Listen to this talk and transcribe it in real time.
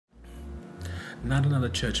Not Another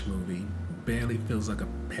Church movie barely feels like a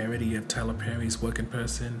parody of Tyler Perry's Working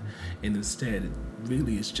Person, and instead, it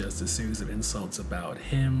really is just a series of insults about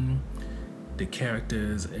him, the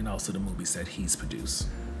characters, and also the movies that he's produced.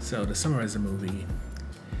 So, to summarize the movie,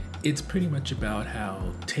 it's pretty much about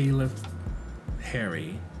how Taylor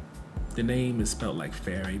Harry, the name is spelled like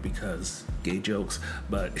fairy because gay jokes,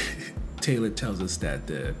 but Taylor tells us that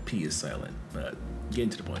the P is silent, but getting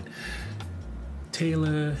to the point.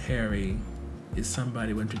 Taylor Harry is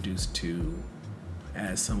somebody we're introduced to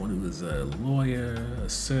as someone who is a lawyer, a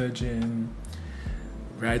surgeon,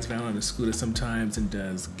 rides around on a scooter sometimes and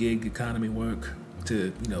does gig economy work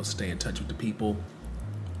to, stay in touch with the people.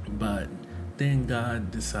 But then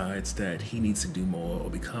God decides that he needs to do more or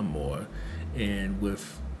become more. And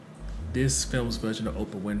with this film's version of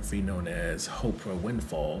Oprah Winfrey known as Oprah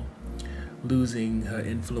Windfall, losing her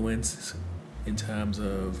influence in terms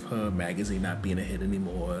of her magazine not being a hit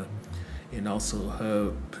anymore, and also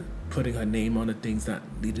her putting her name on the things not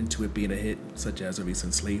leading to it being a hit, such as a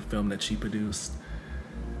recent slave film that she produced,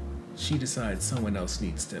 she decides someone else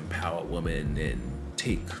needs to empower women and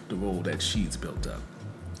take the role that she's built up.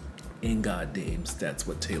 And God deems that's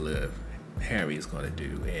what Taylor Harry is going to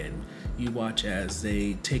do. And you watch as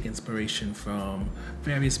they take inspiration from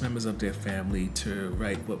various members of their family to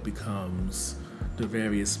write what becomes the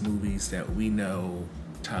various movies that we know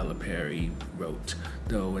Tyler Perry wrote.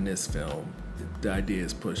 Though in this film, the idea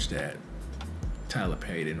is pushed that Tyler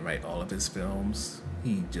Perry didn't write all of his films.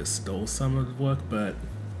 He just stole some of the work, but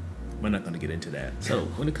we're not going to get into that. So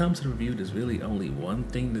when it comes to the review, there's really only one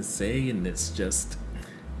thing to say, and it's just,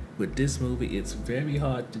 with this movie, it's very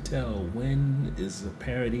hard to tell when is a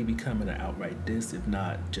parody becoming an outright diss, if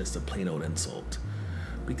not just a plain old insult.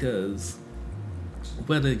 Because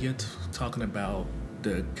whether you're talking about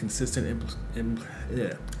the consistent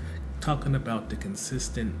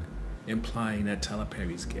implying that Tyler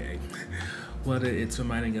Perry's gay, whether it's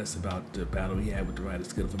reminding us about the battle he had with the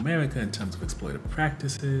Writers Guild of America in terms of exploitive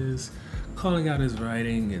practices, calling out his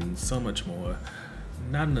writing, and so much more,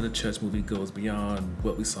 Not Another Church movie goes beyond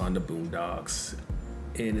what we saw in the Boondocks,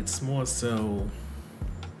 and it's more so,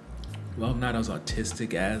 well, not as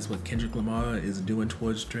artistic as what Kendrick Lamar is doing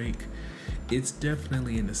towards Drake. It's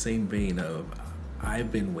definitely in the same vein of,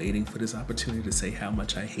 I've been waiting for this opportunity to say how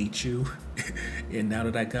much I hate you, and now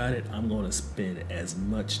that I got it, I'm going to spend as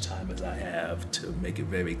much time as I have to make it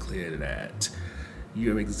very clear that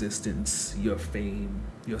your existence, your fame,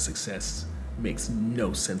 your success makes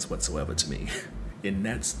no sense whatsoever to me. And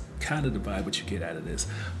that's kind of the vibe what you get out of this.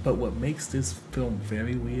 But what makes this film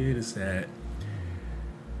very weird is that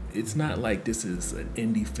it's not like this is an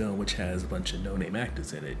indie film which has a bunch of no-name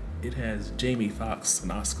actors in it. It has Jamie Foxx,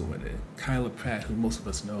 an Oscar winner, Kyla Pratt, who most of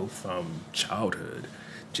us know from Childhood,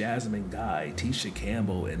 Jasmine Guy, Tisha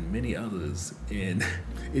Campbell, and many others. And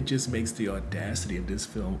it just makes the audacity of this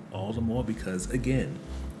film all the more because, again,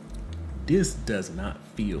 this does not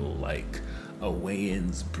feel like a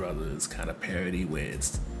Wayans Brothers kind of parody where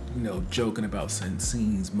it's, joking about certain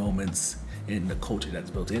scenes, moments, in the culture that's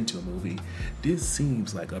built into a movie. This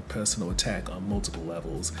seems like a personal attack on multiple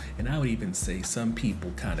levels, and I would even say some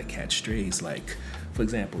people kind of catch strays. Like, for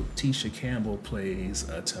example, Tisha Campbell plays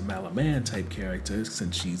a Tamala Man type character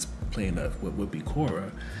since she's playing what would be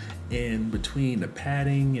Cora, and between the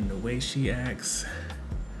padding and the way she acts,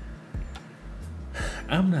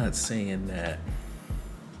 I'm not saying that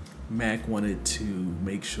Mac wanted to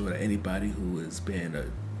make sure that anybody who has been a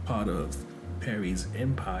part of Perry's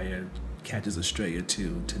empire catches a stray or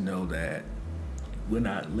two to know that we're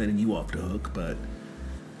not letting you off the hook, but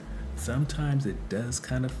sometimes it does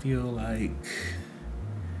kind of feel like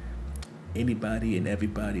anybody and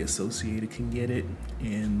everybody associated can get it,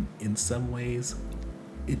 and in some ways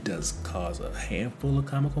it does cause a handful of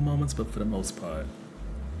comical moments, but for the most part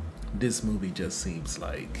this movie just seems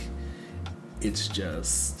like it's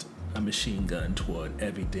just a machine gun toward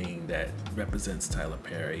everything that represents Tyler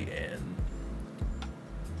Perry, and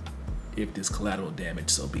if there's collateral damage,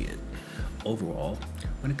 so be it. Overall,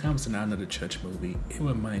 when it comes to Not Another Church movie, it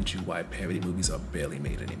reminds you why parody movies are barely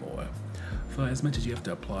made anymore. For as much as you have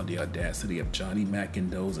to applaud the audacity of Johnny Mac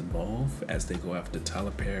and those involved as they go after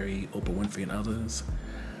Tyler Perry, Oprah Winfrey, and others,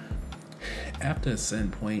 after a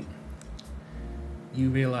certain point, you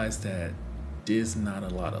realize that there's not a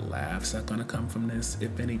lot of laughs that are gonna come from this.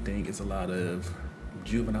 If anything, it's a lot of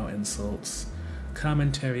juvenile insults,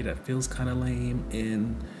 commentary that feels kind of lame,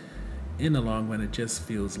 and in the long run, it just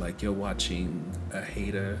feels like you're watching a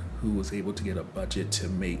hater who was able to get a budget to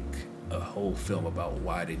make a whole film about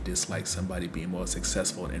why they dislike somebody being more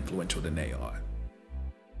successful and influential than they are.